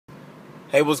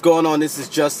Hey, what's going on? This is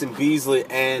Justin Beasley,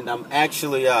 and I'm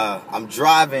actually I'm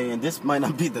driving, and this might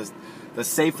not be the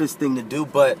safest thing to do,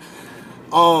 but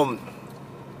I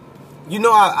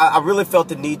really felt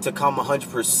the need to come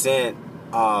 100%,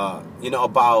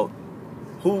 about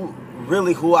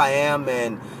who I am,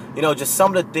 and just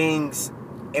some of the things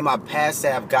in my past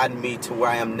that have gotten me to where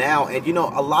I am now. And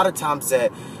a lot of times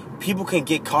that people can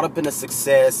get caught up in the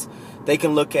success, they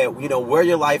can look at where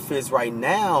your life is right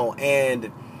now, and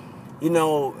and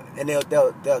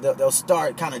they'll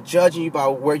start kind of judging you by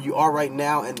where you are right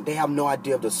now, and they have no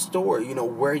idea of the story,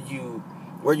 where you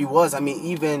was. I mean,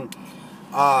 even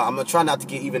I'm gonna try not to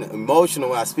get even emotional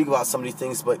when I speak about some of these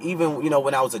things, but even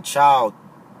when I was a child,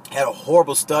 I had a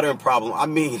horrible stuttering problem. I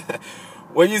mean,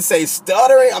 when you say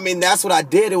stuttering, I mean that's what I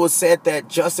did. It was said that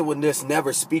Justin would just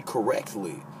never speak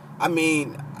correctly. I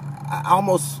mean, I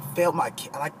almost failed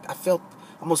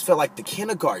almost felt like the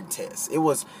kindergarten test. It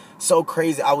was so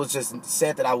crazy. I was just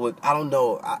said that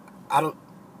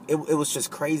it was just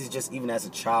crazy, just even as a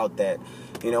child, that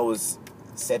it was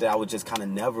said that I would just kind of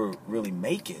never really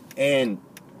make it. And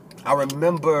I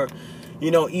remember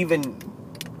even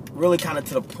really kind of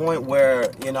to the point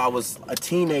where I was a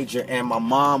teenager, and my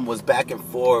mom was back and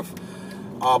forth,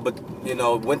 but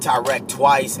went to Iraq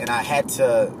twice, and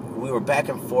we were back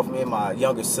and forth, me and my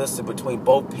younger sister, between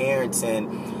both parents, and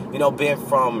being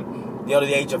from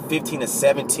the age of 15 to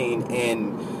 17,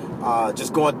 and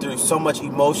just going through so much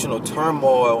emotional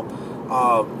turmoil,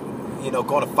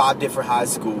 going to 5 different high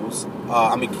schools,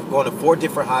 going to 4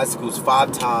 different high schools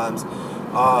 5 times,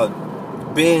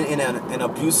 being in an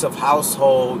abusive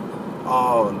household,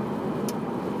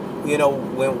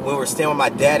 when we were staying with my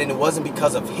dad, and it wasn't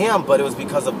because of him, but it was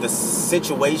because of the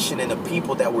situation and the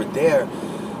people that were there.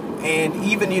 And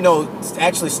even,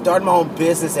 actually starting my own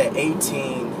business at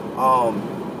 18,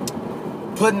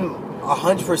 putting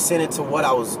 100% into what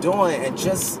I was doing, and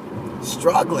just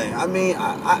struggling. I mean,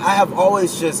 I have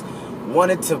always just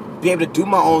wanted to be able to do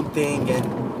my own thing,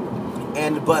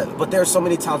 but there are so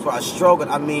many times where I struggled.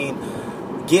 I mean,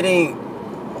 getting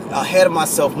ahead of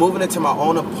myself, moving into my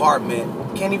own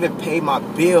apartment, can't even pay my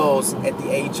bills at the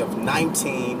age of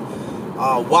 19.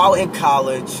 While in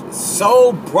college,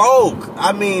 so broke.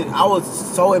 I mean, I was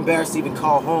so embarrassed to even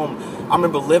call home. I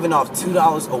remember living off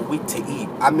 $2 a week to eat.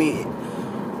 I mean,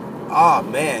 oh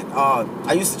man,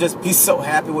 I used to just be so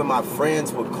happy when my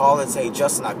friends would call and say,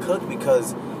 "Justin, I cooked,"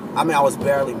 because I was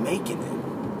barely making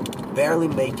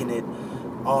it.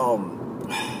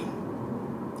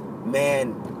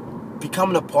 Man,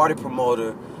 becoming a party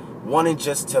promoter, wanting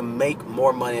just to make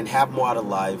more money and have more out of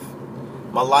life.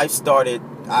 My life started.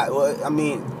 I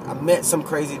met some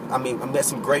great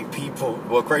people,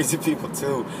 well, crazy people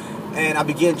too, and I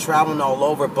began traveling all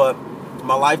over, but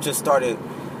my life just started,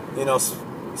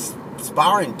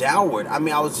 spiraling downward. I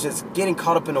mean, I was just getting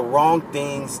caught up in the wrong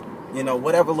things,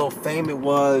 whatever little fame it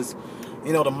was,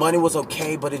 the money was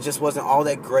okay, but it just wasn't all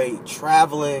that great.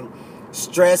 Traveling,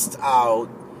 stressed out,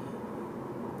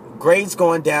 grades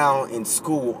going down in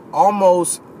school,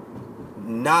 almost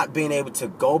not being able to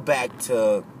go back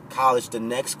to college the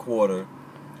next quarter,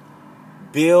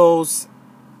 bills,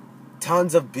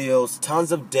 tons of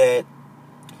debt,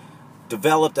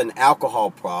 developed an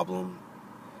alcohol problem,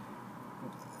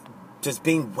 just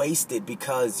being wasted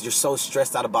because you're so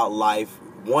stressed out about life,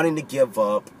 wanting to give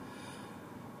up.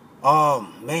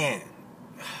 Man,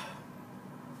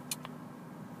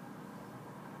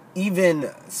 even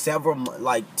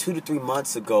 2 to 3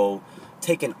 months ago,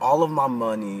 taking all of my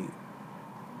money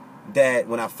that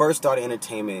when I first started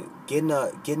entertainment, getting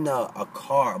a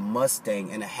car, a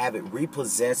Mustang, and to have it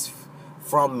repossessed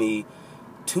from me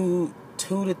 2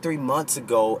 to 3 months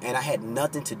ago, and I had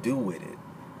nothing to do with it.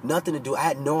 Nothing to do. I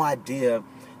had no idea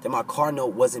that my car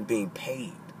note wasn't being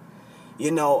paid.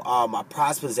 My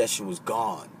prized possession was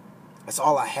gone. That's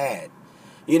all I had.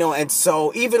 And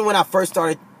so even when I first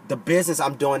started the business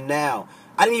I'm doing now,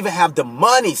 I didn't even have the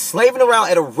money, slaving around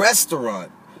at a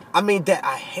restaurant. I mean, that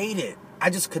I hated. I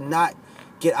just could not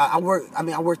get. I worked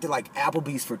at like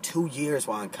Applebee's for 2 years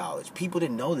while in college. People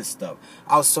didn't know this stuff.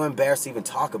 I was so embarrassed to even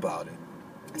talk about it,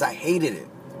 because I hated it.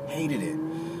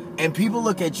 And people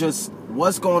look at just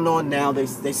what's going on now. They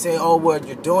say, "Oh, well,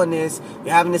 you're doing this.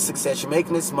 You're having this success. You're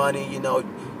making this money. You're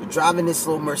driving this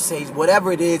little Mercedes,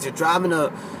 whatever it is. You're driving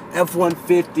a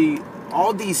F-150.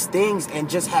 All these things," and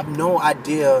just have no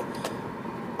idea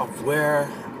of where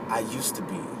I used to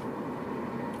be.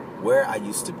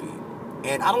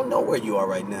 And I don't know where you are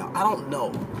right now. I don't know.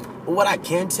 But what I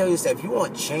can tell you is that if you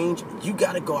want change, you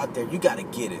got to go out there. You got to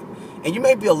get it. And you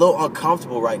may be a little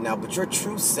uncomfortable right now, but your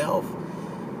true self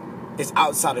is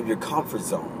outside of your comfort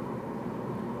zone.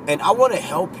 And I want to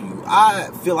help you. I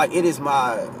feel like it is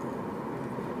my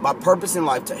purpose in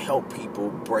life to help people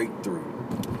break through.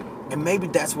 And maybe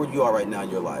that's where you are right now in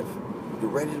your life. You're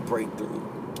ready to break through.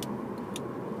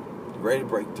 You're ready to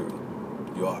break through.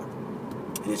 You are.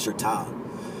 And it's your time.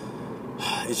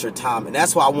 It's your time. And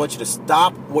that's why I want you to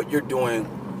stop what you're doing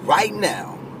right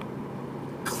now.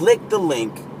 Click the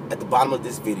link at the bottom of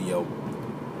this video.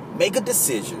 Make a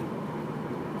decision.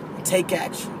 And take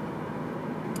action.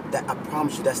 That, I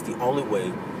promise you, that's the only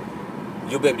way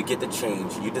you'll be able to get the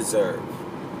change you deserve.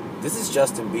 This is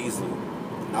Justin Beasley,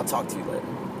 and I'll talk to you later.